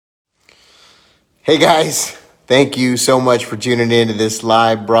Hey guys, thank you so much for tuning in to this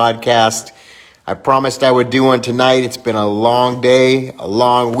live broadcast. I promised I would do one tonight. It's been a long day, a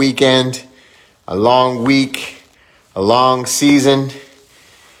long weekend, a long week, a long season.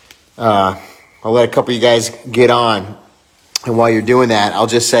 I'll let a couple of you guys get on. And while you're doing that, I'll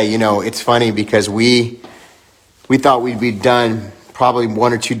just say, it's funny because we thought we'd be done probably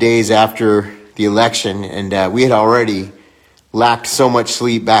 1 or 2 days after the election, and we had already lacked so much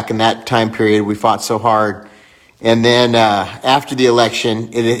sleep back in that time period. We fought so hard. And then after the election,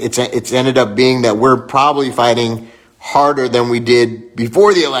 it's ended up being that we're probably fighting harder than we did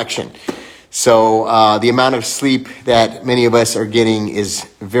before the election. So the amount of sleep that many of us are getting is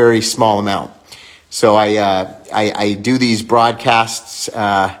a very small amount. So I do these broadcasts,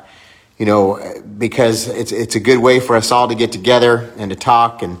 because it's a good way for us all to get together and to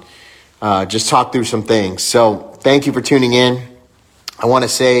talk and just talk through some things. So thank you for tuning in. I want to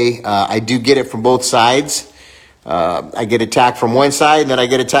say I do get it from both sides. I get attacked from one side and then I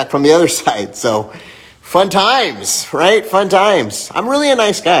get attacked from the other side. So fun times, right? Fun times. I'm really a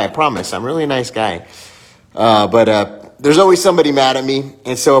nice guy, I promise. I'm really a nice guy. But there's always somebody mad at me.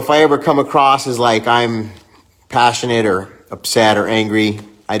 And so if I ever come across as like I'm passionate or upset or angry,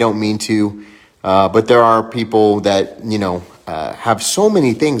 I don't mean to. But there are people that, have so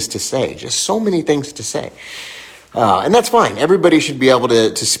many things to say, just so many things to say. And that's fine. Everybody should be able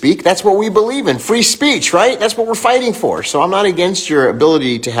to speak. That's what we believe in. Free speech, right? That's what we're fighting for. So I'm not against your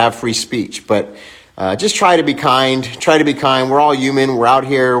ability to have free speech, but just try to be kind. Try to be kind. We're all human. We're out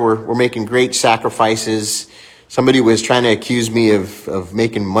here. We're making great sacrifices. Somebody was trying to accuse me of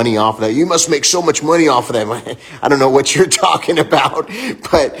making money off of that. You must make so much money off of them. I don't know what you're talking about,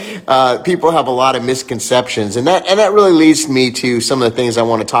 but people have a lot of misconceptions, and that really leads me to some of the things I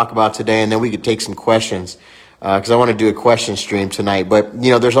want to talk about today, and then we could take some questions because I want to do a question stream tonight. But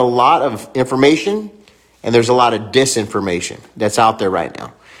there's a lot of information and there's a lot of disinformation that's out there right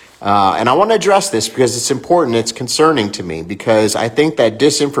now. And I want to address this because it's important. It's concerning to me because I think that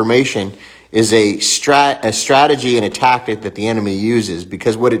disinformation is a strategy and a tactic that the enemy uses,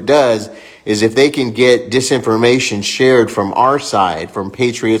 because what it does is if they can get disinformation shared from our side, from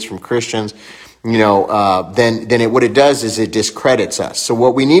patriots, from Christians, then what it does is it discredits us. So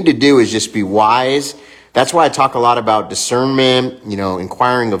what we need to do is just be wise. That's why I talk a lot about discernment,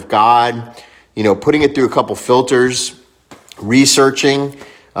 inquiring of God, putting it through a couple filters, researching.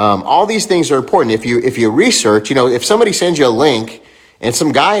 All these things are important. If you research, if somebody sends you a link and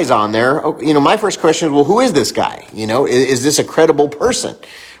some guy is on there, my first question is, well, who is this guy? Is this a credible person?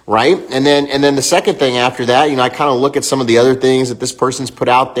 Right? And then the second thing after that, I kind of look at some of the other things that this person's put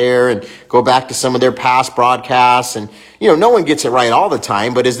out there and go back to some of their past broadcasts. And, no one gets it right all the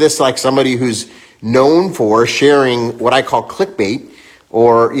time, but is this like somebody who's known for sharing what I call clickbait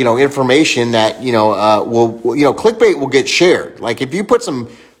or, information that, clickbait will get shared. Like if you put some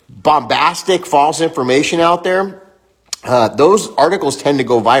bombastic false information out there, those articles tend to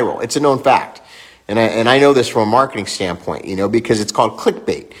go viral. It's a known fact. And I know this from a marketing standpoint, because it's called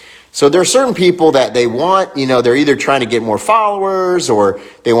clickbait. So there are certain people that they want, they're either trying to get more followers or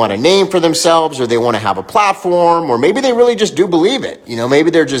they want a name for themselves or they want to have a platform, or maybe they really just do believe it.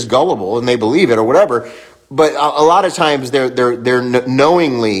 Maybe they're just gullible and they believe it or whatever. But a lot of times they're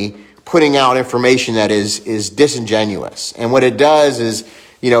knowingly putting out information that is disingenuous. And what it does is,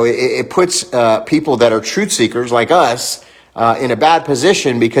 it puts people that are truth seekers like us in a bad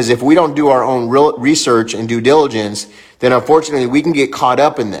position, because if we don't do our own real research and due diligence, then unfortunately we can get caught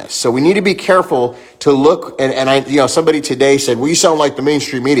up in this. So we need to be careful to look. And I, somebody today said, well, you sound like the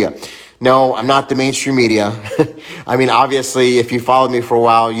mainstream media. No, I'm not the mainstream media. I mean, obviously, if you followed me for a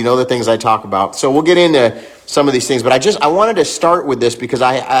while, you know the things I talk about. So we'll get into some of these things. But I wanted to start with this because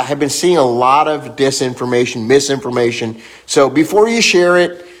I have been seeing a lot of disinformation, misinformation. So before you share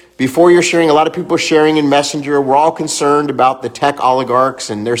it, before you're sharing, a lot of people are sharing in Messenger. We're all concerned about the tech oligarchs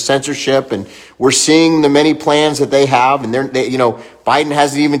and their censorship, and we're seeing the many plans that they have. And Biden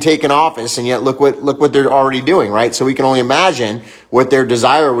hasn't even taken office, and yet look what they're already doing, right? So we can only imagine what their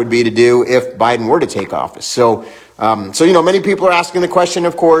desire would be to do if Biden were to take office. So many people are asking the question,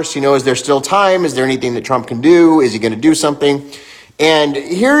 of course, is there still time? Is there anything that Trump can do? Is he going to do something? And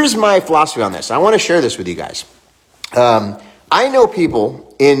here's my philosophy on this. I want to share this with you guys. I know people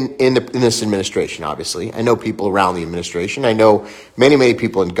in this administration, obviously. I know people around the administration. I know many, many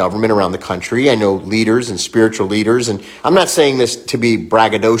people in government around the country. I know leaders and spiritual leaders. And I'm not saying this to be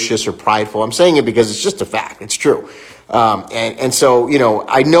braggadocious or prideful. I'm saying it because it's just a fact. It's true. So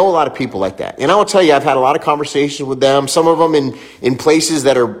I know a lot of people like that. And I will tell you, I've had a lot of conversations with them, some of them in places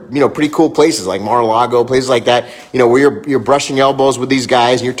that are, pretty cool places like Mar-a-Lago, places like that, where you're brushing elbows with these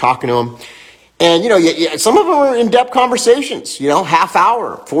guys and you're talking to them. And, some of them are in-depth conversations, half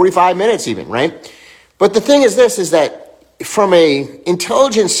hour, 45 minutes even, right? But the thing is this, is that from a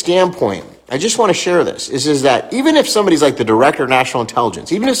intelligence standpoint, I just want to share this, is that even if somebody's like the director of national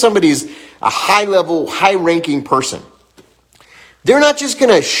intelligence, even if somebody's a high-level, high-ranking person, they're not just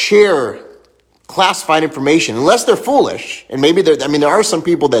going to share classified information unless they're foolish. And maybe there are some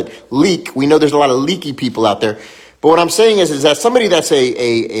people that leak. We know there's a lot of leaky people out there. But what I'm saying is that somebody that's an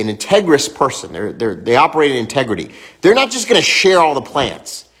integrous person, they operate in integrity. They're not just going to share all the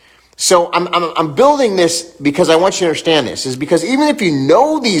plans. So I'm building this because I want you to understand this, is because even if you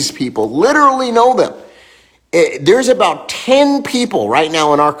know these people, literally know them, there's about 10 people right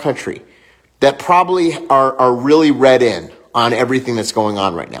now in our country that probably are really read in on everything that's going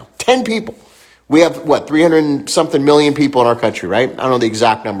on right now. 10 people. We have, 300 and something million people in our country, right? I don't know the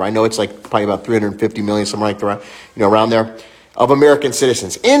exact number. I know it's like probably about 350 million, something like that, around there, of American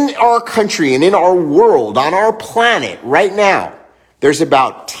citizens. In our country and in our world, on our planet right now, there's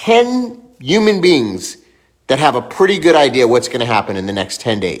about 10 human beings that have a pretty good idea what's going to happen in the next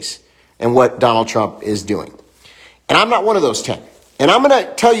 10 days and what Donald Trump is doing. And I'm not one of those 10. And I'm going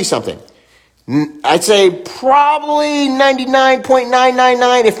to tell you something. I'd say probably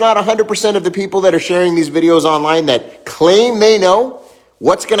 99.999, if not 100% of the people that are sharing these videos online that claim they know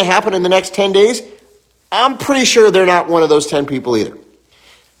what's going to happen in the next 10 days, I'm pretty sure they're not one of those 10 people either.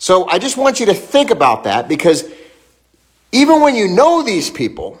 So I just want you to think about that, because even when you know these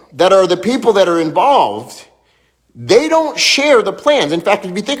people that are the people that are involved, they don't share the plans. In fact,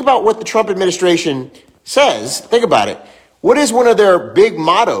 if you think about what the Trump administration says, think about it. What is one of their big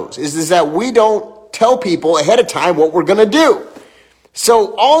mottos is that we don't tell people ahead of time what we're going to do.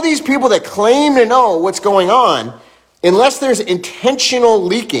 So all these people that claim to know what's going on, unless there's intentional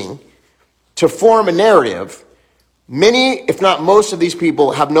leaking to form a narrative, many, if not most of these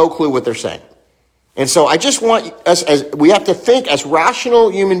people have no clue what they're saying. And so I just want us, as we have to think as rational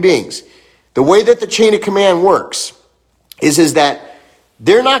human beings, the way that the chain of command works is that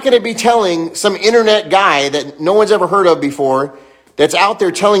they're not going to be telling some internet guy that no one's ever heard of before that's out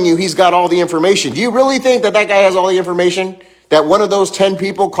there telling you he's got all the information. Do you really think that guy has all the information? That one of those 10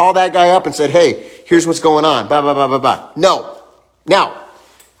 people called that guy up and said, hey, here's what's going on, blah, blah, blah, blah, blah. No. Now,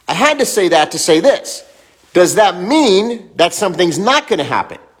 I had to say that to say this. Does that mean that something's not going to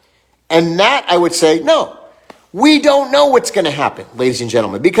happen? And that I would say, no. We don't know what's going to happen, ladies and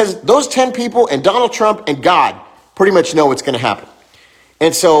gentlemen, because those 10 people and Donald Trump and God pretty much know what's going to happen.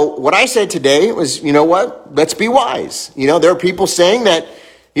 And so what I said today was, you know what, let's be wise. There are people saying that,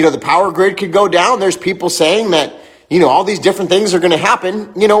 the power grid could go down. There's people saying that, all these different things are going to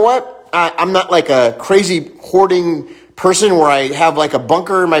happen. You know what? I'm not like a crazy hoarding person where I have like a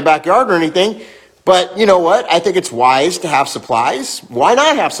bunker in my backyard or anything. But you know what? I think it's wise to have supplies. Why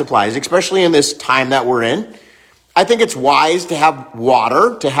not have supplies, especially in this time that we're in? I think it's wise to have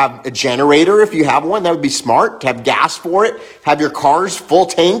water, to have a generator if you have one. That would be smart. To have gas for it, have your cars full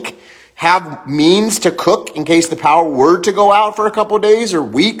tank, have means to cook in case the power were to go out for a couple of days or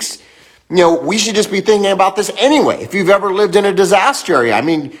weeks. We should just be thinking about this anyway. If you've ever lived in a disaster area, I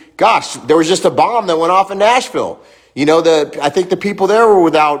mean, gosh, there was just a bomb that went off in Nashville. I think the people there were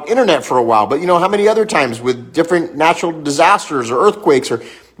without internet for a while, but how many other times with different natural disasters or earthquakes, or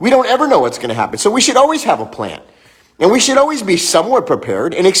we don't ever know what's going to happen. So we should always have a plan. And we should always be somewhat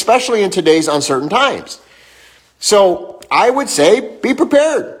prepared, and especially in today's uncertain times. So I would say be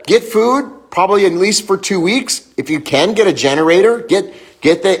prepared. Get food, probably at least for 2 weeks. If you can, get a generator, get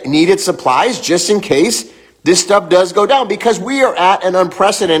the needed supplies just in case this stuff does go down. Because we are at an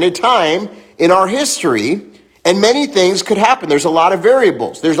unprecedented time in our history, and many things could happen. There's a lot of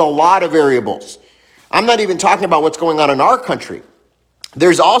variables. I'm not even talking about what's going on in our country.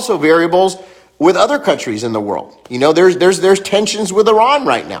 There's also variables with other countries in the world. There's tensions with Iran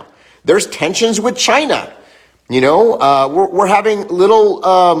right now. There's tensions with China. We're having little,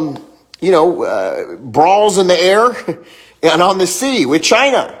 brawls in the air and on the sea with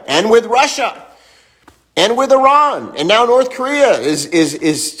China and with Russia and with Iran. And now North Korea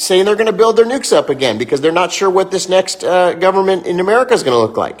is saying they're going to build their nukes up again because they're not sure what this next government in America is going to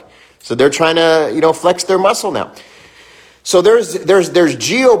look like. So they're trying to, flex their muscle now. So there's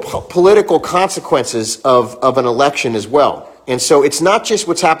geopolitical consequences of an election as well. And so it's not just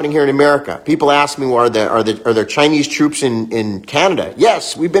what's happening here in America. People ask me, well, are there Chinese troops in Canada?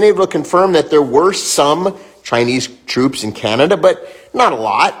 Yes, we've been able to confirm that there were some Chinese troops in Canada, but not a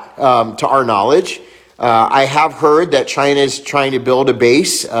lot, to our knowledge. I have heard that China is trying to build a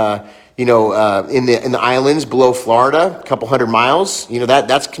base, in the islands below Florida, a couple hundred miles.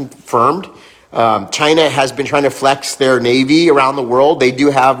 That's confirmed. China has been trying to flex their Navy around the world. They do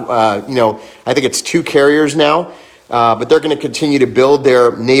have, I think it's 2 carriers now, but they're going to continue to build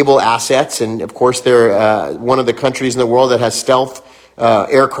their naval assets. And of course, they're one of the countries in the world that has stealth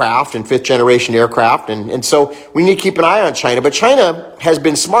aircraft and 5th generation aircraft. And so we need to keep an eye on China. But China has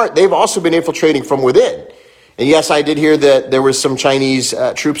been smart. They've also been infiltrating from within. And yes, I did hear that there was some Chinese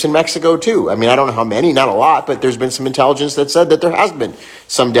troops in Mexico too. I mean, I don't know how many, not a lot, but there's been some intelligence that said that there has been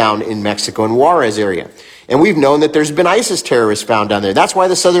some down in Mexico and Juarez area. And we've known that there's been ISIS terrorists found down there. That's why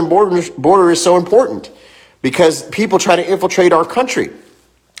the southern border is so important, because people try to infiltrate our country.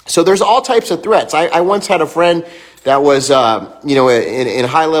 So there's all types of threats. I once had a friend that was, in a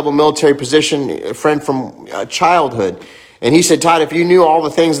high-level military position, a friend from childhood. And he said, Todd, if you knew all the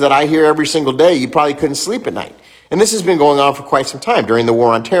things that I hear every single day, you probably couldn't sleep at night. And this has been going on for quite some time during the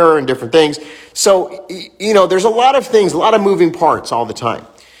war on terror and different things. So, there's a lot of things, a lot of moving parts all the time.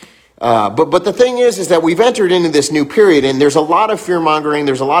 But the thing is that we've entered into this new period, and there's a lot of fear-mongering,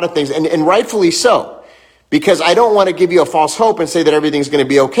 there's a lot of things, and rightfully so. Because I don't want to give you a false hope and say that everything's going to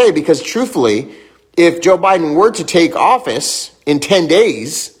be okay, because truthfully, if Joe Biden were to take office in 10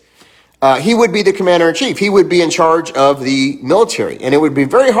 days, he would be the commander-in-chief. He would be in charge of the military, and it would be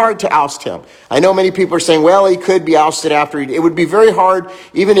very hard to oust him. I know many people are saying, well, he could be ousted after. It would be very hard,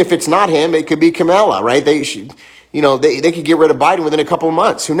 even if it's not him, it could be Kamala, right? They could get rid of Biden within a couple of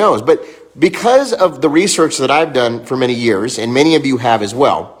months. Who knows? But because of the research that I've done for many years, and many of you have as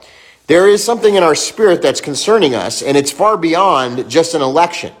well, there is something in our spirit that's concerning us, and it's far beyond just an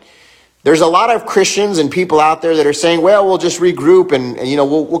election. There's a lot of Christians and people out there that are saying, well, we'll just regroup and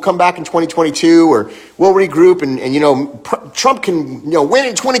we'll come back in 2022, or we'll regroup and Trump can, win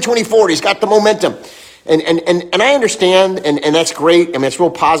in 2024. He's got the momentum. And I understand, and that's great. I mean, it's real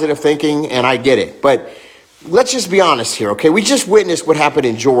positive thinking, and I get it. But let's just be honest here, okay? We just witnessed what happened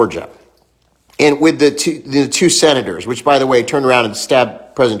in Georgia, and with the two senators, which, by the way, turned around and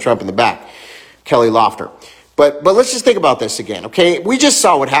stabbed President Trump in the back, Kelly Loeffler. But let's just think about this again, okay? We just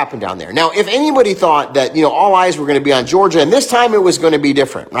saw what happened down there. Now, if anybody thought that, all eyes were going to be on Georgia, and this time it was going to be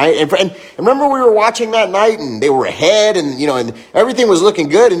different, right? And remember, we were watching that night, and they were ahead, and, and everything was looking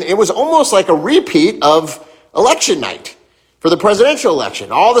good, and it was almost like a repeat of election night for the presidential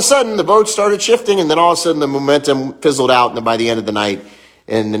election. All of a sudden, the votes started shifting, and then all of a sudden, the momentum fizzled out, and then by the end of the night,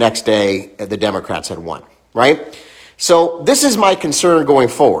 and the next day, the Democrats had won, right? So this is my concern going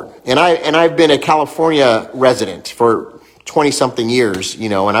forward. And I've been a California resident for 20-something years,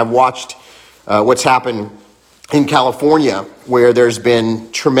 and I've watched what's happened in California, where there's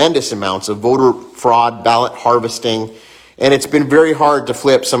been tremendous amounts of voter fraud, ballot harvesting, and it's been very hard to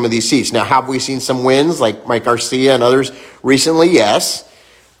flip some of these seats. Now, have we seen some wins like Mike Garcia and others recently? Yes.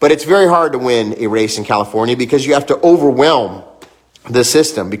 But it's very hard to win a race in California because you have to overwhelm the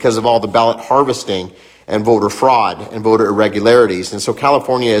system because of all the ballot harvesting and voter fraud and voter irregularities. And so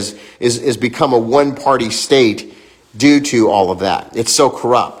California is become a one-party state due to all of that. It's so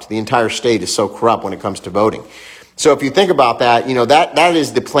corrupt. The entire state is so corrupt when it comes to voting. So if you think about that, that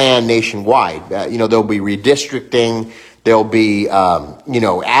is the plan nationwide. There'll be redistricting. There'll be,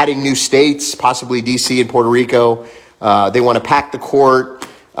 adding new states, possibly D.C. and Puerto Rico. They want to pack the court.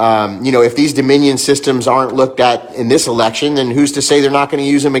 If these Dominion systems aren't looked at in this election, then who's to say they're not going to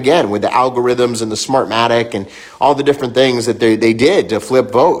use them again with the algorithms and the Smartmatic and all the different things that they did to flip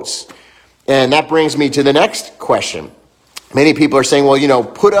votes. And that brings me to the next question. Many people are saying, well,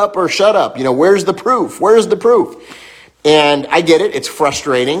 put up or shut up. Where's the proof? Where's the proof? And I get it. It's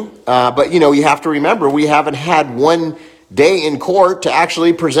frustrating. But, you have to remember, we haven't had one day in court to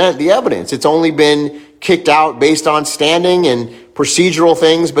actually present the evidence. It's only been kicked out based on standing and procedural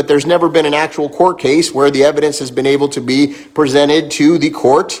things, but there's never been an actual court case where the evidence has been able to be presented to the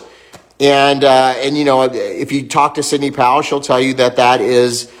court. And if you talk to Sidney Powell, she'll tell you that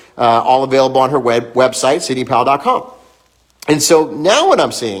is all available on her website, sidneypowell.com. And so now what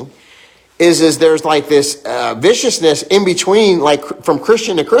I'm seeing is there's like this viciousness in between, like from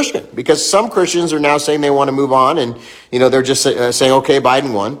Christian to Christian, because some Christians are now saying they want to move on, and they're just saying, okay,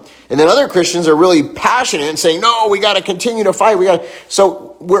 Biden won, and then other Christians are really passionate and saying, no, we got to continue to fight.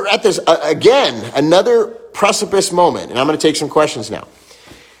 So we're at this again, another precipice moment, and I'm going to take some questions now.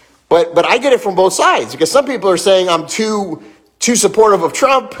 But I get it from both sides, because some people are saying I'm too supportive of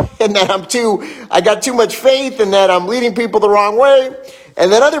Trump, and that I got too much faith, and that I'm leading people the wrong way. And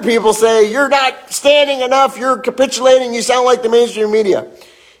then other people say, you're not standing enough, you're capitulating, you sound like the mainstream media.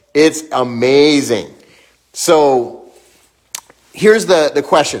 It's amazing. So here's the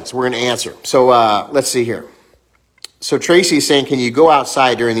questions we're going to answer. So let's see here. So Tracy's saying, can you go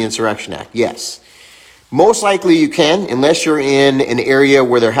outside during the Insurrection Act? Yes. Most likely you can, unless you're in an area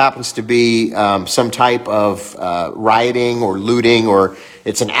where there happens to be some type of rioting or looting, or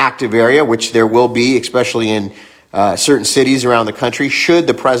it's an active area, which there will be, especially in certain cities around the country, should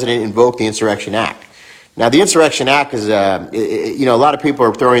the president invoke the Insurrection Act. Now, the Insurrection Act is, a lot of people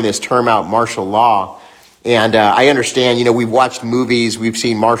are throwing this term out, martial law, and I understand, we've watched movies, we've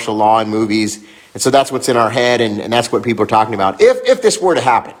seen martial law in movies, and so that's what's in our head, and that's what people are talking about. If this were to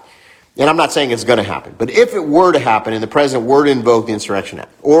happen, and I'm not saying it's going to happen, but if it were to happen and the president were to invoke the Insurrection Act,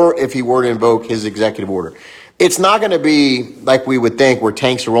 or if he were to invoke his executive order, it's not going to be like we would think, where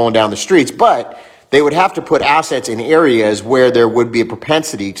tanks are rolling down the streets, but they would have to put assets in areas where there would be a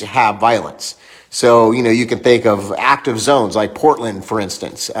propensity to have violence. So, you can think of active zones like Portland, for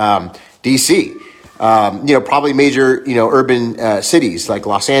instance, DC, probably major, urban cities like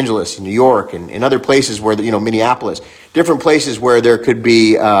Los Angeles and New York and other places where, Minneapolis, different places where there could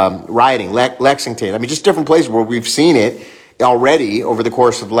be rioting, Lexington. I mean, just different places where we've seen it already over the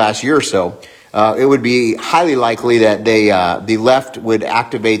course of the last year or so. It would be highly likely that the left would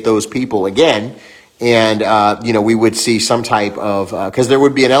activate those people again. And, we would see some type of, because there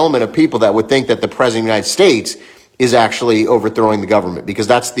would be an element of people that would think that the president of the United States is actually overthrowing the government, because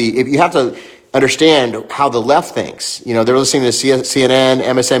if you have to understand how the left thinks, they're listening to CNN,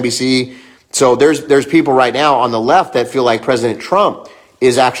 MSNBC. So there's people right now on the left that feel like President Trump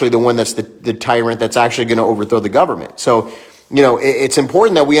is actually the one that's the tyrant that's actually going to overthrow the government. So, it's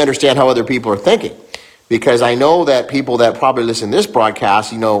important that we understand how other people are thinking. Because I know that people that probably listen to this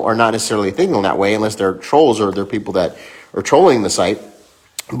broadcast, are not necessarily thinking that way, unless they're trolls or they're people that are trolling the site.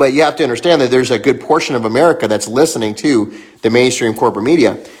 But you have to understand that there's a good portion of America that's listening to the mainstream corporate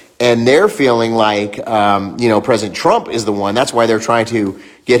media, and they're feeling like, President Trump is the one. That's why they're trying to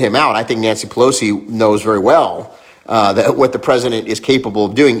get him out. I think Nancy Pelosi knows very well that what the president is capable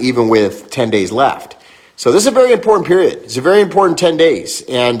of doing, even with 10 days left. So this is a very important period. It's a very important 10 days,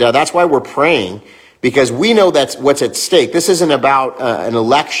 and that's why we're praying. Because we know that's what's at stake. This isn't about an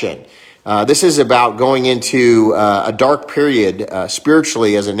election. This is about going into a dark period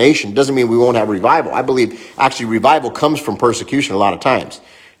spiritually as a nation. Doesn't mean we won't have revival. I believe actually revival comes from persecution a lot of times.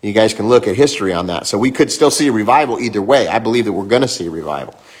 You guys can look at history on that. So we could still see a revival either way. I believe that we're going to see a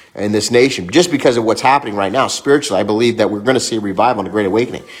revival in this nation. Just because of what's happening right now spiritually, I believe that we're going to see a revival and a great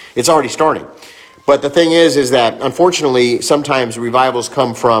awakening. It's already starting. But the thing is that unfortunately sometimes revivals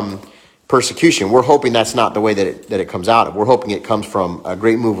come from persecution. We're hoping that's not the way that it comes out of. We're hoping it comes from a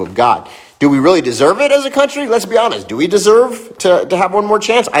great move of God. Do we really deserve it as a country? Let's be honest. Do we deserve to have one more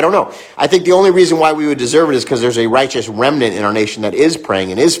chance? I don't know. I think the only reason why we would deserve it is because there's a righteous remnant in our nation that is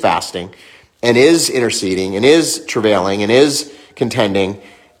praying and is fasting and is interceding and is travailing and is contending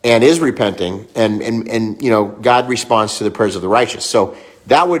and is repenting, and God responds to the prayers of the righteous. So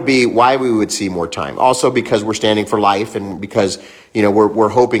that would be why we would see more time. Also because we're standing for life, and because we're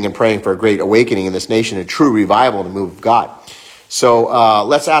hoping and praying for a great awakening in this nation, a true revival and a move of God. So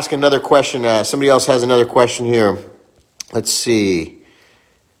let's ask another question. Somebody else has another question here. Let's see.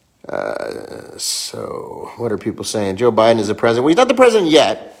 So what are people saying? Joe Biden is the president. Well, he's not the president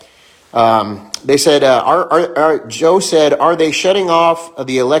yet. They said, Joe said, are they shutting off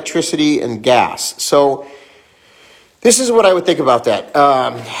the electricity and gas? So this is what I would think about that.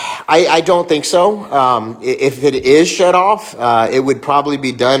 I don't think so. If it is shut off, it would probably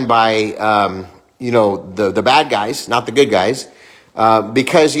be done by, the bad guys, not the good guys.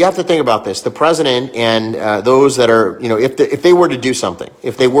 Because you have to think about this. The president and those that are, if they were to do something,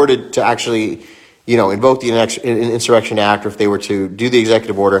 if they were to actually, invoke the Insurrection Act, or if they were to do the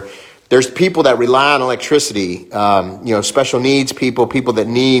executive order, there's people that rely on electricity, special needs people that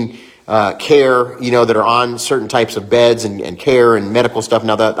need care, that are on certain types of beds and care and medical stuff.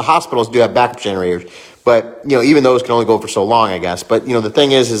 Now, the hospitals do have backup generators, but, even those can only go for so long, I guess. But, the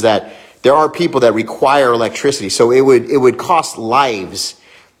thing is that there are people that require electricity. So it would cost lives.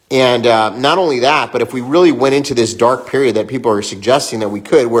 And not only that, but if we really went into this dark period that people are suggesting that we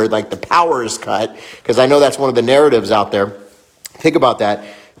could, where like the power is cut, because I know that's one of the narratives out there. Think about that.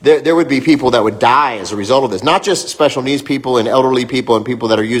 There would be people that would die as a result of this. Not just special needs people and elderly people and people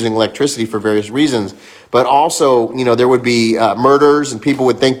that are using electricity for various reasons, but also, there would be murders, and people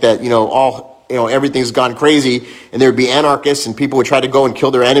would think that, everything's gone crazy, and there would be anarchists, and people would try to go and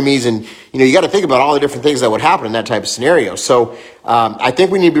kill their enemies. And, you got to think about all the different things that would happen in that type of scenario. So I think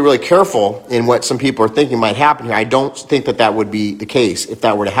we need to be really careful in what some people are thinking might happen here. I don't think that would be the case if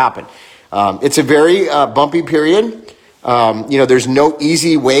that were to happen. It's a very bumpy period. There's no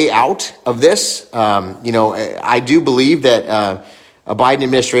easy way out of this. I do believe that A Biden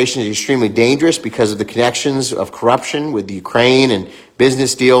administration is extremely dangerous because of the connections of corruption with Ukraine and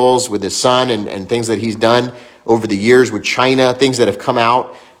business deals with his son and things that he's done over the years with China, things that have come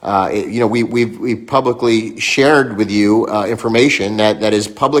out. We've publicly shared with you information that is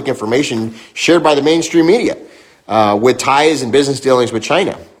public information shared by the mainstream media with ties and business dealings with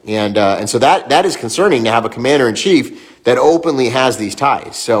China. And so that is concerning to have a commander in chief that openly has these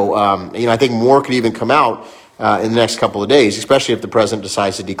ties. So, I think more could even come out in the next couple of days, especially if the president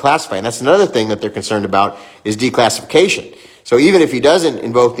decides to declassify. And that's another thing that they're concerned about is declassification. So even if he doesn't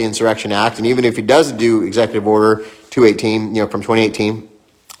invoke the Insurrection Act, and even if he doesn't do Executive Order 218, from 2018,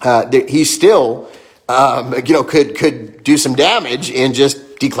 he still, could do some damage in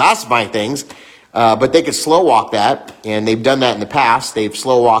just declassifying things. But they could slow walk that, and they've done that in the past. They've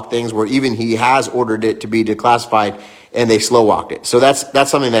slow walked things where even he has ordered it to be declassified, and they slow walked it. So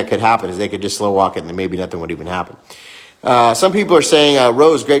that's something that could happen, is they could just slow walk it, and then maybe nothing would even happen. Some people are saying,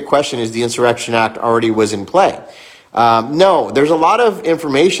 Rose, great question, is the Insurrection Act already was in play? No, there's a lot of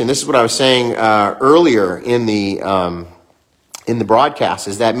information. This is what I was saying earlier in the broadcast,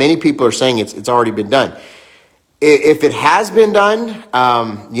 is that many people are saying it's already been done. If it has been done,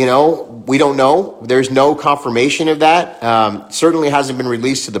 we don't know. There's no confirmation of that. Certainly hasn't been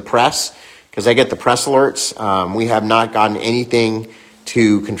released to the press, because I get the press alerts. We have not gotten anything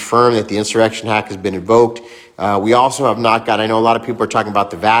to confirm that the Insurrection Act has been invoked. We also have not gotten, I know a lot of people are talking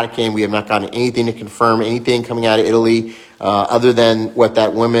about the Vatican. We have not gotten anything to confirm anything coming out of Italy other than what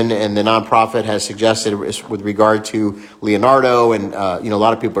that woman and the nonprofit has suggested with regard to Leonardo. And, a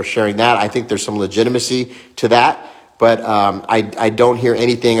lot of people are sharing that. I think there's some legitimacy to that. But I don't hear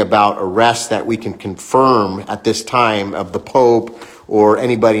anything about arrests that we can confirm at this time of the Pope or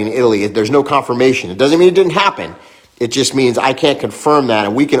anybody in Italy. There's no confirmation. It doesn't mean it didn't happen. It just means I can't confirm that.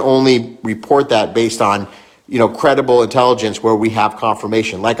 And we can only report that based on credible intelligence where we have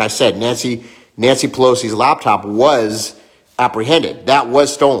confirmation. Like I said, Nancy Pelosi's laptop was apprehended. That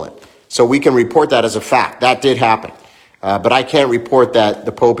was stolen. So we can report that as a fact. That did happen. But I can't report that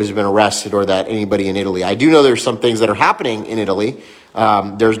the Pope has been arrested or that anybody in Italy. I do know there's some things that are happening in Italy.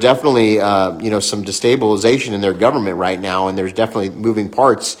 There's definitely, some destabilization in their government right now, and there's definitely moving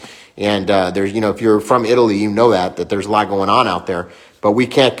parts. And there's, if you're from Italy, you know that there's a lot going on out there. But we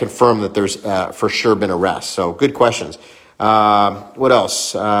can't confirm that there's for sure been arrests. So good questions. What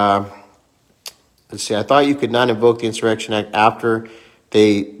else? Let's see. I thought you could not invoke the Insurrection Act after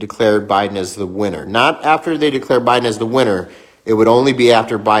they declared Biden as the winner. Not after they declared Biden as the winner. It would only be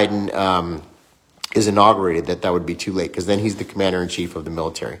after Biden is inaugurated that would be too late, because then he's the commander-in-chief of the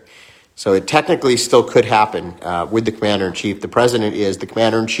military. So it technically still could happen with the commander-in-chief. The president is the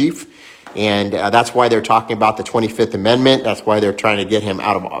commander-in-chief. And that's why they're talking about the 25th Amendment. That's why they're trying to get him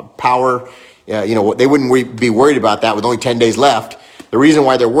out of power. They wouldn't be worried about that with only 10 days left. The reason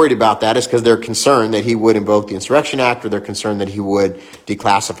why they're worried about that is because they're concerned that he would invoke the Insurrection Act, or they're concerned that he would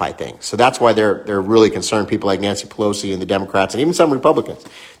declassify things. So that's why they're really concerned, people like Nancy Pelosi and the Democrats and even some Republicans.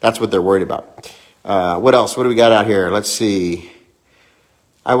 That's what they're worried about. What else? What do we got out here? Let's see.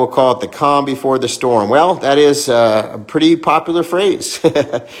 I will call it the calm before the storm. Well, that is a pretty popular phrase.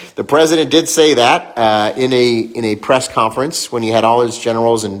 The president did say that in a press conference when he had all his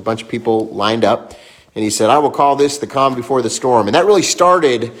generals and a bunch of people lined up. And he said, I will call this the calm before the storm. And that really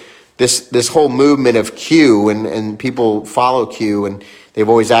started this whole movement of Q, and people follow Q. And they've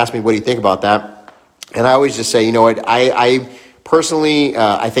always asked me, what do you think about that? And I always just say, I personally,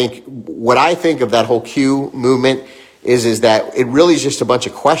 I think what I think of that whole Q movement is that it really is just a bunch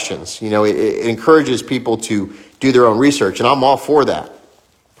of questions. It encourages people to do their own research, and I'm all for that.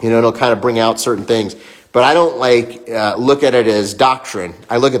 It'll kind of bring out certain things. But I don't look at it as doctrine.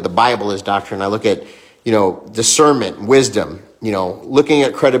 I look at the Bible as doctrine. I look at, discernment, wisdom, looking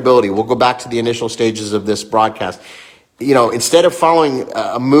at credibility. We'll go back to the initial stages of this broadcast. Instead of following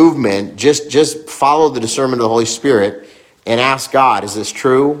a movement, just follow the discernment of the Holy Spirit and ask God, is this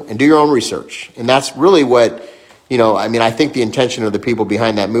true? And do your own research. And that's really what, I think the intention of the people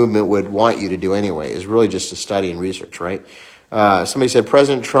behind that movement would want you to do anyway, is really just to study and research, right? Somebody said,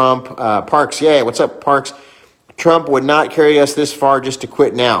 President Trump, Parks, yeah, what's up, Parks? Trump would not carry us this far just to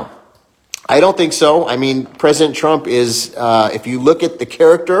quit now. I don't think so. President Trump is, if you look at the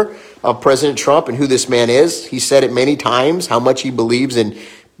character of President Trump and who this man is, he said it many times, how much he believes in,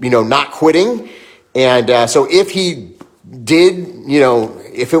 not quitting. And so if he did,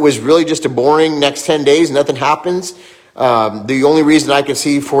 if it was really just a boring next 10 days, nothing happens, the only reason I could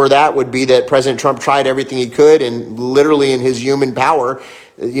see for that would be that President Trump tried everything he could, and literally in his human power,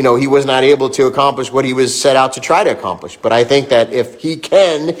 he was not able to accomplish what he was set out to try to accomplish. But I think that if he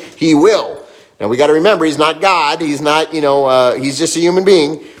can, he will. Now, we got to remember, he's not God. He's not, he's just a human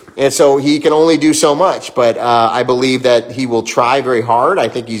being. And so he can only do so much. But I believe that he will try very hard. I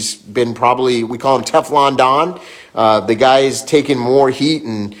think he's been probably, we call him Teflon Don. The guy's taken more heat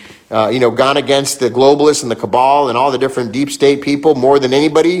and, gone against the globalists and the cabal and all the different deep state people more than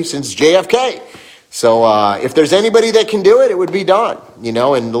anybody since JFK. So if there's anybody that can do it, it would be Don,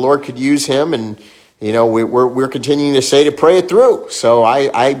 and the Lord could use him. And, we're continuing to say to pray it through. So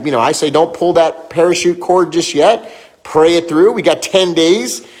I say don't pull that parachute cord just yet. Pray it through. We got 10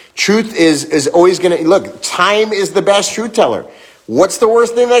 days. Truth is always going to, look, time is the best truth teller. What's the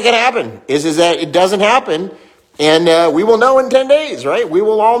worst thing that can happen is that it doesn't happen. And we will know in 10 days, right? We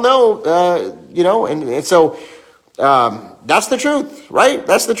will all know, and so that's the truth, right?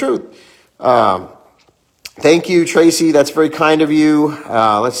 That's the truth. Thank you, Tracy. That's very kind of you.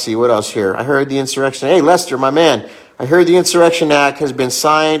 Let's see, what else here? I heard the insurrection. Hey, Lester, my man. I heard the Insurrection Act has been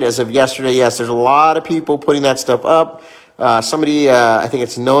signed as of yesterday. Yes, there's a lot of people putting that stuff up. Somebody, I think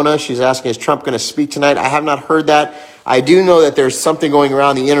it's Nona, she's asking, is Trump going to speak tonight? I have not heard that. I do know that there's something going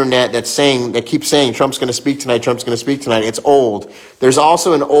around the internet that keeps saying Trump's going to speak tonight, Trump's going to speak tonight. It's old. There's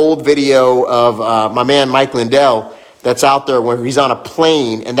also an old video of my man Mike Lindell that's out there where he's on a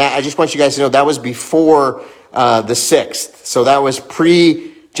plane. And that, I just want you guys to know, that was before the 6th. So that was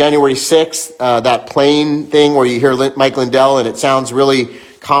pre-January 6th, that plane thing where you hear Mike Lindell and it sounds really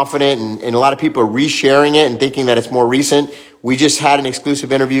confident, and a lot of people are resharing it and thinking that it's more recent. We just had an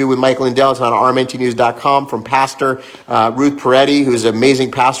exclusive interview with Mike Lindell. It's on rmntnews.com from Pastor Ruth Peretti, who's an amazing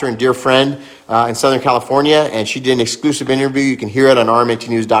pastor and dear friend in Southern California, and she did an exclusive interview. You can hear it on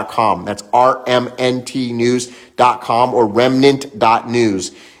rmntnews.com. That's rmntnews.com or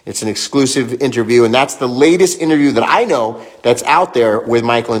remnant.news. It's an exclusive interview, and that's the latest interview that I know that's out there with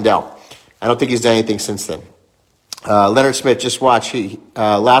Mike Lindell. I don't think he's done anything since then. Leonard Smith, just watch.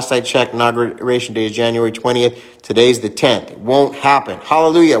 Last I checked, inauguration day is January 20th. Today's the 10th. It won't happen.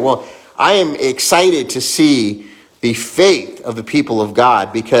 Hallelujah. Well, I am excited to see the faith of the people of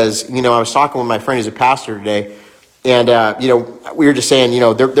God because, I was talking with my friend who's a pastor today, and, we were just saying,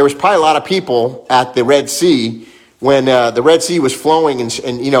 there was probably a lot of people at the Red Sea when the Red Sea was flowing and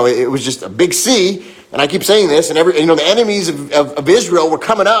it was just a big sea. And I keep saying this, and the enemies of Israel were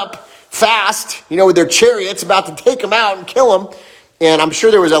coming up fast, with their chariots about to take them out and kill them. And I'm sure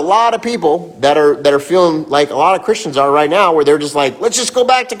there was a lot of people that are feeling like a lot of Christians are right now, where they're just like, let's just go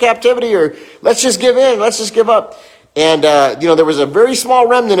back to captivity, or let's just give in, let's just give up. And, there was a very small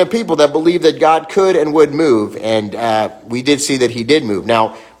remnant of people that believed that God could and would move. And we did see that he did move.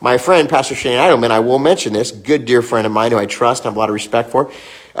 Now, my friend, Pastor Shane Idleman, I will mention this, good dear friend of mine who I trust and have a lot of respect for.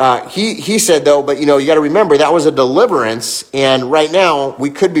 He said, though, but you got to remember that was a deliverance, and right now we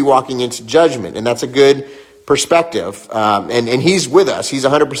could be walking into judgment, and that's a good perspective. And he's with us. He's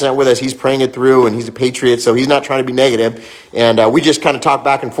 100% with us. He's praying it through, and he's a patriot, so he's not trying to be negative. And we just kind of talk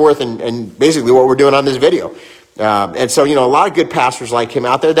back and forth, and basically what we're doing on this video. And so, a lot of good pastors like him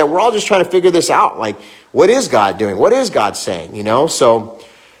out there that we're all just trying to figure this out. Like, what is God doing? What is God saying? So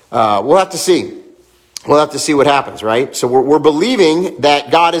we'll have to see. We'll have to see what happens, right? So we're believing that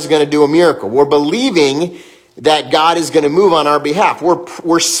God is going to do a miracle. We're believing that God is going to move on our behalf.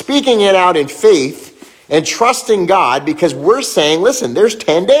 We're speaking it out in faith and trusting God because we're saying, listen, there's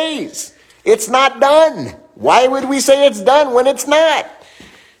 10 days. It's not done. Why would we say it's done when it's not?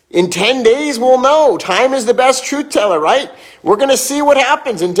 In 10 days, we'll know. Time is the best truth teller, right? We're going to see what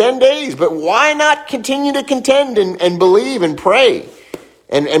happens in 10 days. But why not continue to contend and believe and pray?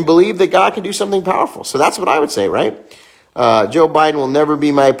 And believe that God can do something powerful. So that's what I would say, right? Joe Biden will never be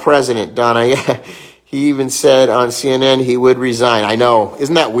my president, Donna. Yeah. He even said on CNN he would resign. I know.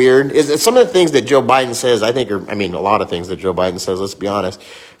 Isn't that weird? Some of the things that Joe Biden says, I think, a lot of things that Joe Biden says, let's be honest.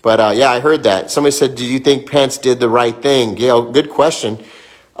 But I heard that. Somebody said, do you think Pence did the right thing? Gail, good question.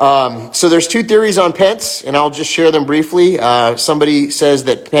 So there's two theories on Pence, and I'll just share them briefly. Somebody says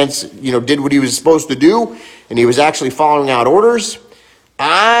that Pence, did what he was supposed to do, and he was actually following out orders.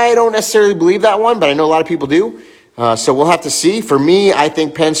 I don't necessarily believe that one, but I know a lot of people do. So we'll have to see. For me, I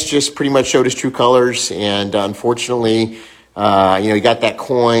think Pence just pretty much showed his true colors. And unfortunately, he got that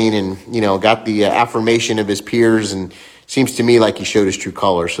coin and, got the affirmation of his peers. And seems to me like he showed his true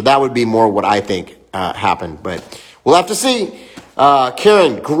colors. So that would be more what I think happened. But we'll have to see.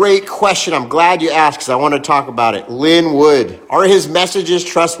 Karen, great question. I'm glad you asked because I want to talk about it. Lynn Wood, are his messages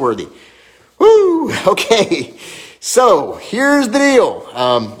trustworthy? Woo, okay. So here's the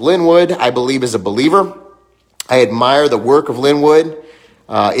deal. Lynn Wood, I believe, is a believer. I admire the work of Lynn Wood.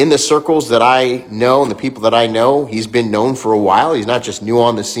 In the circles that I know and the people that I know, he's been known for a while. He's not just new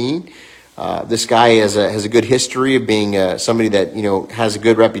on the scene. This guy has a good history of being somebody that, has a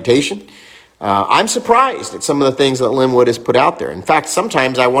good reputation. I'm surprised at some of the things that Linwood has put out there. In fact,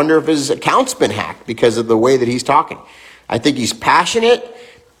 sometimes I wonder if his account's been hacked because of the way that he's talking. I think he's passionate.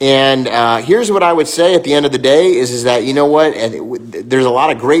 And here's what I would say at the end of the day is that, you know what, there's a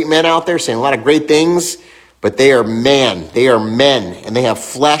lot of great men out there saying a lot of great things, but they are men, and they have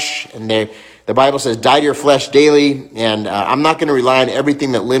flesh, and the Bible says, die to your flesh daily, and I'm not going to rely on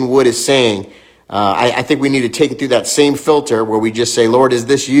everything that Linwood is saying. I think we need to take it through that same filter where we just say, Lord, is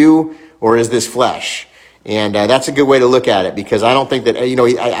this you or is this flesh? And that's a good way to look at it, because I don't think that,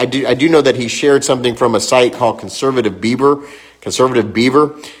 I do know that he shared something from a site called Conservative Beaver.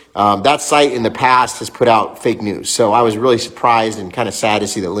 That site in the past has put out fake news. So I was really surprised and kind of sad to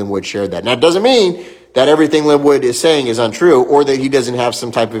see that Linwood shared that. Now, it doesn't mean that everything Linwood is saying is untrue or that he doesn't have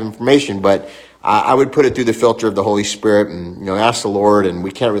some type of information, but I would put it through the filter of the Holy Spirit and, ask the Lord, and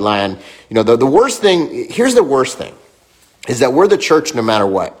we can't rely on, the worst thing, here's the worst thing, is that we're the church no matter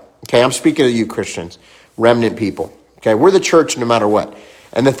what. Okay, I'm speaking to you Christians, remnant people. Okay, we're the church no matter what.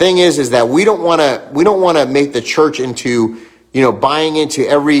 And the thing is that we don't want to make the church into, buying into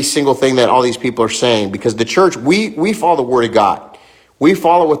every single thing that all these people are saying, because the church, we follow the Word of God. We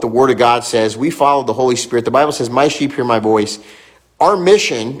follow what the Word of God says. We follow the Holy Spirit. The Bible says, my sheep hear my voice. Our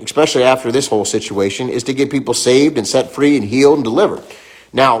mission, especially after this whole situation, is to get people saved and set free and healed and delivered.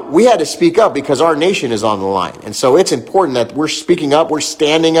 Now, we had to speak up because our nation is on the line. And so it's important that we're speaking up, we're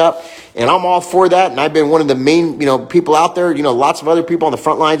standing up, and I'm all for that. And I've been one of the main, people out there, lots of other people on the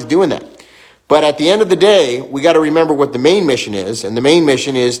front lines doing that. But at the end of the day, we got to remember what the main mission is. And the main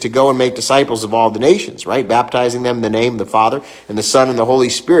mission is to go and make disciples of all the nations, right? Baptizing them in the name of the Father and the Son and the Holy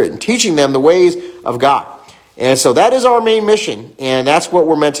Spirit, and teaching them the ways of God. And so that is our main mission, and that's what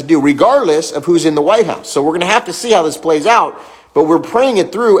we're meant to do, regardless of who's in the White House. So we're going to have to see how this plays out, but we're praying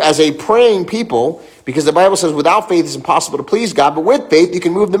it through as a praying people, because the Bible says without faith it's impossible to please God, but with faith you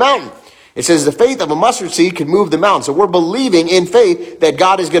can move the mountain. It says the faith of a mustard seed can move the mountain. So we're believing in faith that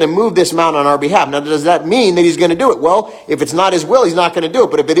God is going to move this mountain on our behalf. Now, does that mean that he's going to do it? Well, if it's not his will, he's not going to do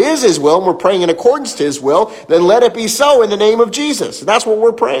it. But if it is his will, and we're praying in accordance to his will, then let it be so in the name of Jesus. That's what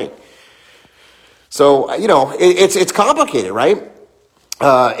we're praying. So, it's complicated, right?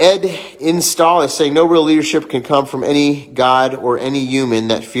 Ed Install is saying no real leadership can come from any God or any human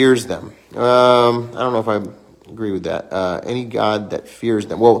that fears them. I don't know if I agree with that. Any God that fears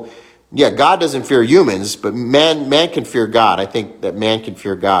them. Well, yeah, God doesn't fear humans, but man can fear God. I think that man can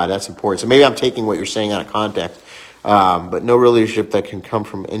fear God. That's important. So maybe I'm taking what you're saying out of context. But no real leadership that can come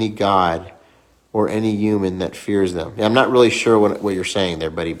from any God or any human that fears them. Yeah, I'm not really sure what you're saying there,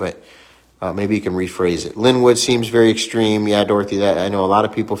 buddy, but maybe you can rephrase it. Linwood seems very extreme. Yeah, Dorothy, I know a lot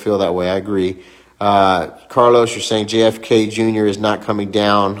of people feel that way. I agree. Carlos, you're saying JFK Jr. is not coming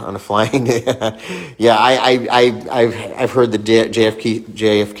down on a flying. Yeah, I've heard the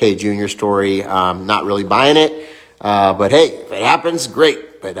JFK Jr. story. Not really buying it, but hey, if it happens,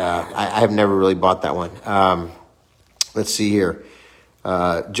 great. But I have never really bought that one. Let's see here.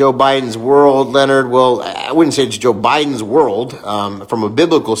 Joe Biden's world, Leonard. Well, I wouldn't say it's Joe Biden's world. From a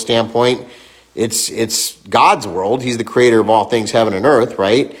biblical standpoint, it's God's world. He's the creator of all things, heaven and earth,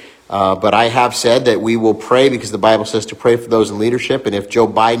 right? But I have said that we will pray, because the Bible says to pray for those in leadership. And if Joe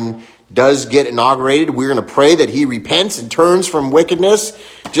Biden does get inaugurated, we're going to pray that he repents and turns from wickedness,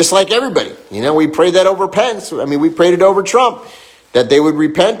 just like everybody. We prayed that over Pence. We prayed it over Trump, that they would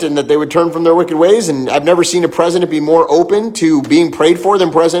repent and that they would turn from their wicked ways. And I've never seen a president be more open to being prayed for than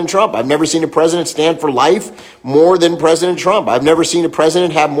President Trump. I've never seen a president stand for life more than President Trump. I've never seen a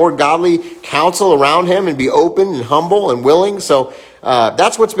president have more godly counsel around him and be open and humble and willing. So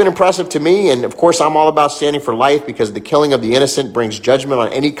that's what's been impressive to me. And of course, I'm all about standing for life, because the killing of the innocent brings judgment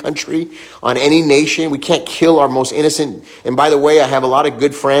on any country, on any nation. We can't kill our most innocent. And by the way, I have a lot of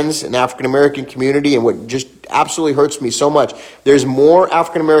good friends in the African-American community, and what just absolutely hurts me so much, there's more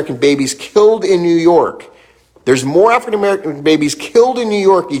African-American babies killed in New York. There's more African-American babies killed in New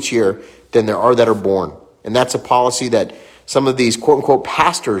York each year than there are that are born. And that's a policy that some of these quote-unquote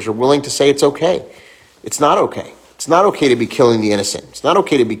pastors are willing to say it's okay. It's not okay. It's not okay to be killing the innocent. It's not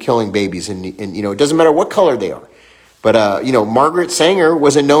okay to be killing babies. And it doesn't matter what color they are. But, Margaret Sanger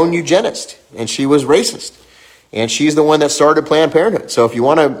was a known eugenist, and she was racist. And she's the one that started Planned Parenthood. So if you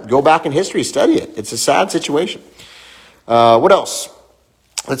want to go back in history, study it. It's a sad situation. What else?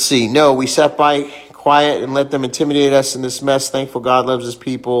 Let's see. No, we sat by quiet and let them intimidate us in this mess. Thankful God loves his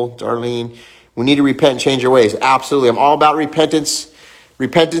people. Darlene, we need to repent and change our ways. Absolutely. I'm all about repentance.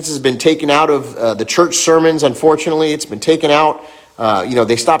 Repentance has been taken out of the church sermons, unfortunately. It's been taken out.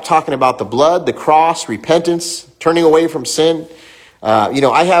 They stopped talking about the blood, the cross, repentance, turning away from sin.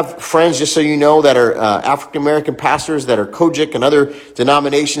 I have friends, just so you know, that are African-American pastors that are Kojic and other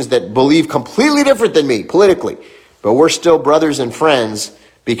denominations that believe completely different than me politically. But we're still brothers and friends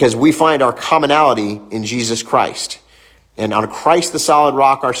because we find our commonality in Jesus Christ. And on Christ, the solid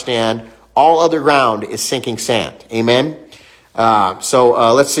rock, our stand, all other ground is sinking sand. Amen?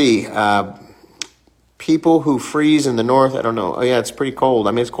 Let's see. People who freeze in the north, I don't know. Oh, yeah, it's pretty cold.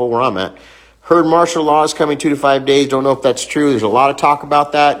 I mean, it's cold where I'm at. Heard martial law is coming 2 to 5 days. Don't know if that's true. There's a lot of talk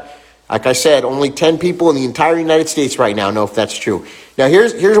about that. Like I said, only 10 people in the entire United States right now know if that's true. Now,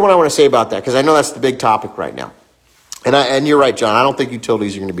 here's what I want to say about that, because I know that's the big topic right now. And you're right, John. I don't think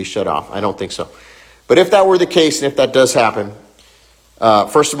utilities are going to be shut off. I don't think so. But if that were the case, and if that does happen,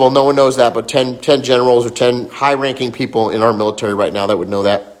 first of all, no one knows that, but 10 generals or 10 high-ranking people in our military right now that would know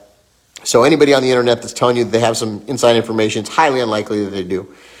that. So anybody on the internet that's telling you that they have some inside information, it's highly unlikely that they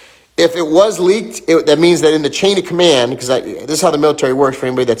do. If it was leaked, that means that in the chain of command, because this is how the military works, for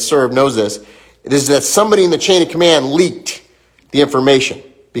anybody that served knows this, it is that somebody in the chain of command leaked the information.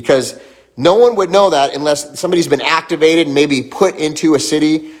 Because no one would know that unless somebody's been activated and maybe put into a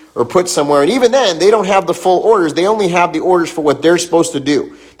city or put somewhere. And even then, they don't have the full orders. They only have the orders for what they're supposed to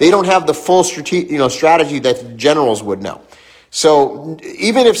do. They don't have the full strategy that generals would know. So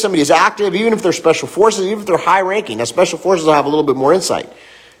even if somebody is active, even if they're special forces, even if they're high ranking, now special forces will have a little bit more insight.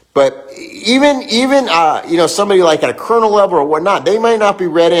 But even somebody like at a colonel level or whatnot, they might not be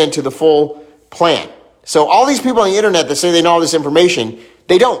read into the full plan. So all these people on the internet that say they know all this information,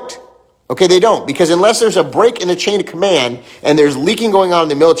 they don't. Okay, they don't. Because unless there's a break in the chain of command and there's leaking going on in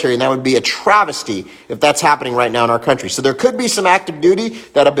the military, and that would be a travesty if that's happening right now in our country. So there could be some active duty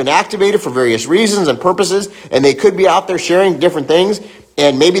that have been activated for various reasons and purposes, and they could be out there sharing different things.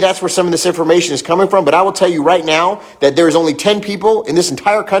 And maybe that's where some of this information is coming from. But I will tell you right now that there's only 10 people in this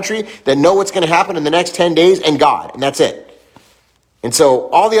entire country that know what's going to happen in the next 10 days, and God, and that's it. And so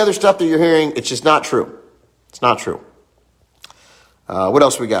all the other stuff that you're hearing, it's just not true. It's not true. What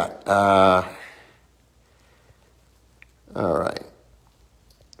else we got? All right.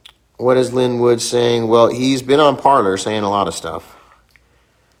 What is Lynn Wood saying? Well, he's been on Parler saying a lot of stuff.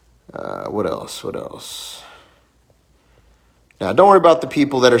 What else? Now, don't worry about the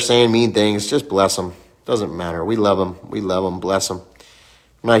people that are saying mean things. Just bless them. Doesn't matter. We love them. Bless them.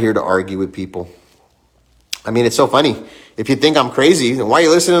 I'm not here to argue with people. I mean, it's so funny. If you think I'm crazy, then why are you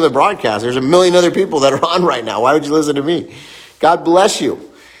listening to the broadcast? There's a million other people that are on right now. Why would you listen to me? God bless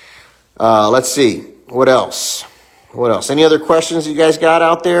you. Let's see. What else? Any other questions you guys got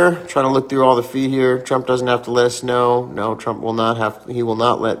out there? Trying to look through all the feed here. Trump doesn't have to let us know. No, Trump will not have. He will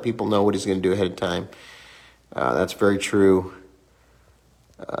not let people know what he's going to do ahead of time. That's very true.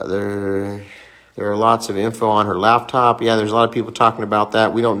 There are lots of info on her laptop. Yeah, there's a lot of people talking about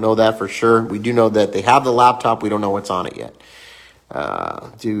that. We don't know that for sure. We do know that they have the laptop. We don't know what's on it yet.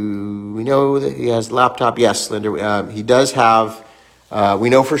 Do we know that he has a laptop? Yes, Linda. He does have. We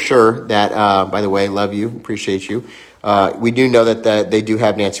know for sure that. By the way, love you, appreciate you. We do know that they do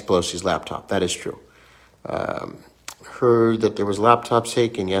have Nancy Pelosi's laptop. That is true. Heard that there was laptops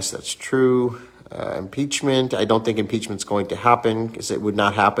taken. Yes, that's true. Impeachment. I don't think impeachment's going to happen because it would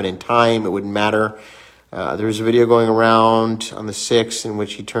not happen in time. It wouldn't matter. There's a video going around on the 6th in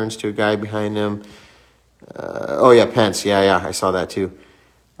which he turns to a guy behind him. Pence. Yeah, I saw that too.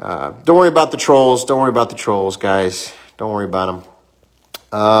 Don't worry about the trolls. Don't worry about the trolls, guys. Don't worry about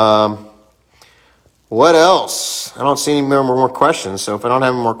them. What else? I don't see any more questions. So if I don't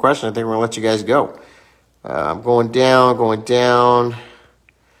have any more questions, I think we're gonna let you guys go. I'm going down.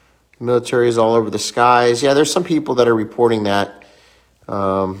 Military is all over the skies. Yeah, there's some people that are reporting that.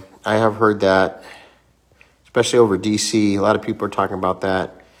 I have heard that, especially over D.C. A lot of people are talking about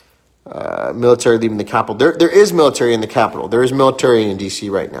that. Military leaving the Capitol. There is military in the Capitol. There is military in D.C.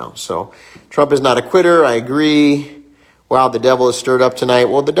 right now. So Trump is not a quitter. I agree. Wow, the devil is stirred up tonight.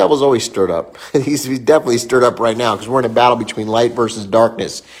 Well, the devil's always stirred up. He's definitely stirred up right now because we're in a battle between light versus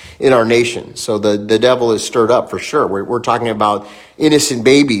darkness in our nation. So the devil is stirred up for sure. We're talking about innocent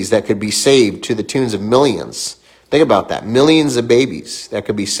babies that could be saved to the tunes of millions. Think about that. Millions of babies that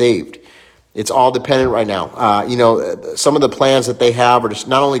could be saved. It's all dependent right now. Some of the plans that they have are to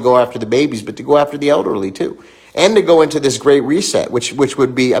not only go after the babies, but to go after the elderly too. And to go into this great reset, which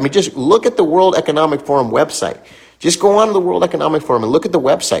would be, just look at the World Economic Forum website. Just go on to the World Economic Forum and look at the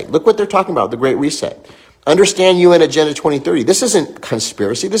website. Look what they're talking about, the Great Reset. Understand UN Agenda 2030. This isn't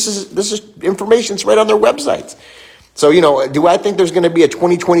conspiracy. This is information. It's right on their websites. So, do I think there's going to be a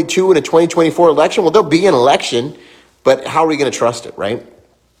 2022 and a 2024 election? Well, there'll be an election, but how are we going to trust it, right?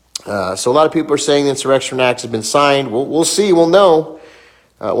 So a lot of people are saying the Insurrection Act has been signed. We'll see. We'll know.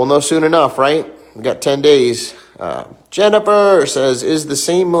 We'll know soon enough, right? We got 10 days. Jennifer says, is the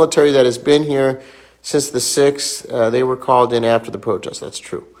same military that has been here since the 6th. They were called in after the protest. That's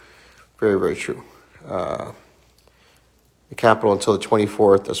true. Very, very true. The Capitol until the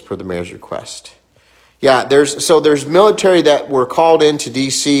 24th, as per the mayor's request. Yeah, there's military that were called into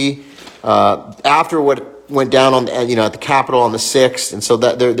D.C. After what went down on at the Capitol on the 6th, and so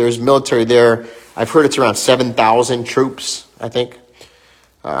that there's military there. I've heard it's around 7,000 troops, I think.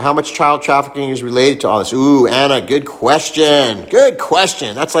 How much child trafficking is related to all this? Ooh, Anna, good question. Good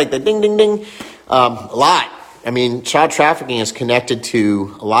question. That's like the ding, ding, ding. A lot. I mean, child trafficking is connected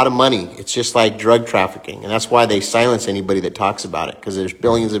to a lot of money. It's just like drug trafficking. And that's why they silence anybody that talks about it, because there's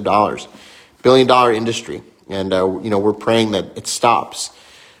billions of dollars, billion-dollar industry. And, we're praying that it stops.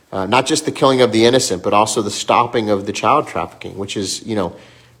 Not just the killing of the innocent, but also the stopping of the child trafficking, which is,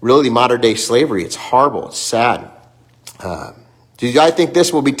 really modern-day slavery. It's horrible. It's sad. Do you guys think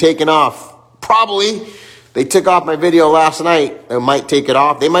this will be taken off? Probably. They took off my video last night. They might take it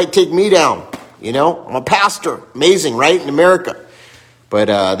off. They might take me down. I'm a pastor. Amazing, right? In America.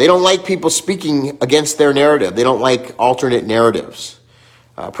 But they don't like people speaking against their narrative. They don't like alternate narratives.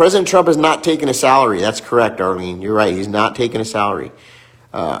 President Trump has not taken a salary. That's correct, Arlene. You're right. He's not taking a salary.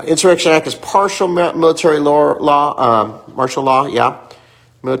 Insurrection Act is partial military martial law. Yeah.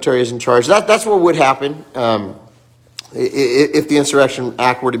 Military is in charge. That's what would happen. If the Insurrection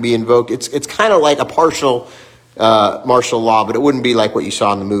Act were to be invoked, it's kind of like a partial martial law, but it wouldn't be like what you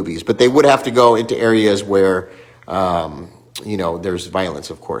saw in the movies. But they would have to go into areas where, there's violence,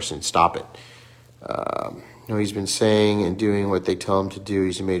 of course, and stop it. He's been saying and doing what they tell him to do.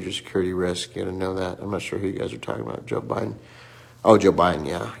 He's a major security risk. You got to know that. I'm not sure who you guys are talking about. Joe Biden. Oh, Joe Biden,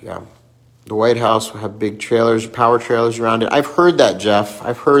 yeah. The White House will have big trailers, power trailers around it. I've heard that, Jeff.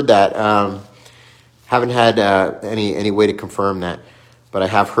 I've heard that. Haven't had any way to confirm that, but I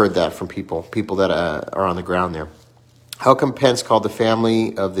have heard that from people that are on the ground there. How come Pence called the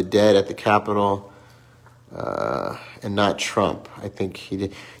family of the dead at the Capitol and not Trump? I think he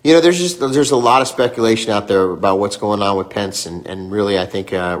did. There's a lot of speculation out there about what's going on with Pence, and really I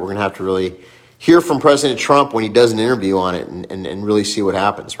think we're going to have to really hear from President Trump when he does an interview on it and really see what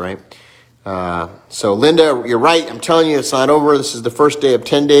happens, right? So Linda, you're right. I'm telling you, it's not over. This is the first day of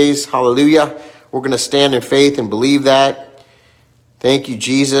 10 days. Hallelujah. We're going to stand in faith and believe that. Thank you,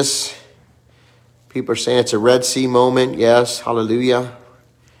 Jesus. People are saying it's a Red Sea moment. Yes, hallelujah.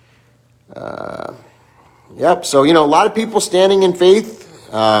 Yep, so, a lot of people standing in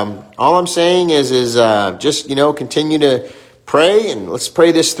faith. All I'm saying is just, continue to pray, and let's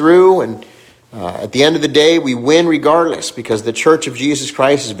pray this through. And at the end of the day, we win regardless, because the Church of Jesus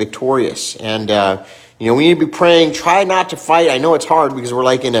Christ is victorious. And, we need to be praying. Try not to fight. I know it's hard because we're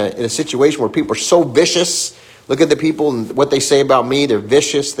like in a situation where people are so vicious. Look at the people and what they say about me. They're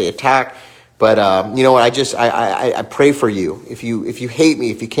vicious. They attack. But you know what? I pray for you. If you hate me,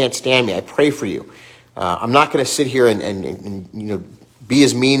 if you can't stand me, I pray for you. I'm not going to sit here and be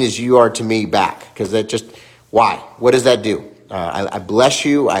as mean as you are to me back, because that just, why? What does that do? I bless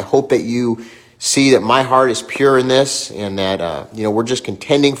you. I hope that you see that my heart is pure in this, and that we're just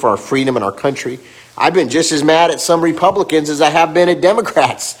contending for our freedom in our country. I've been just as mad at some Republicans as I have been at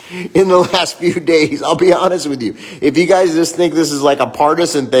Democrats in the last few days. I'll be honest with you. If you guys just think this is like a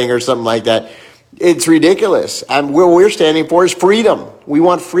partisan thing or something like that, it's ridiculous. And what we're standing for is freedom. We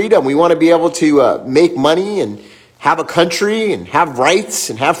want freedom. We want to be able to make money and have a country and have rights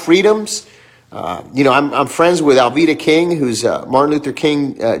and have freedoms. I'm friends with Alveda King, who's Martin Luther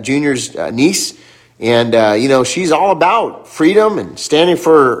King Jr.'s niece. And, she's all about freedom and standing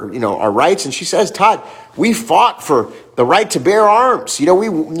for, our rights. And she says, Todd, we fought for the right to bear arms.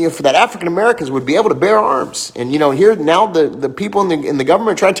 For that African Americans would be able to bear arms. And, here now the people in the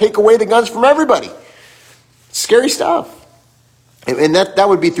government try to take away the guns from everybody. Scary stuff. And that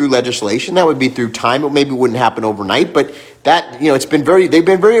would be through legislation. That would be through time. It maybe wouldn't happen overnight, but that, they've been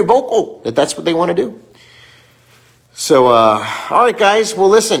very vocal that that's what they want to do. So, all right, guys. Well,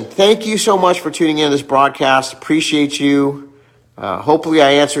 listen, thank you so much for tuning in to this broadcast. Appreciate you. Hopefully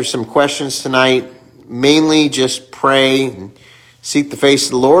I answered some questions tonight. Mainly just pray and seek the face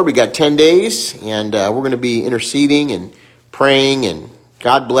of the Lord. We got 10 days, and we're going to be interceding and praying. And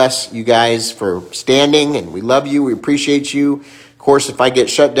God bless you guys for standing, and we love you. We appreciate you. Of course, if I get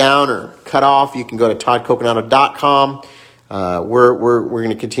shut down or cut off, you can go to toddcoconato.com. We're going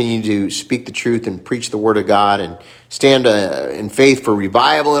to continue to speak the truth and preach the word of God and stand in faith for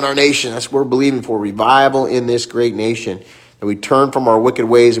revival in our nation. That's what we're believing for, revival in this great nation. That we turn from our wicked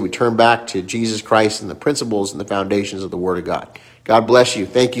ways and we turn back to Jesus Christ and the principles and the foundations of the word of God. God bless you.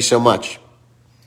 Thank you so much.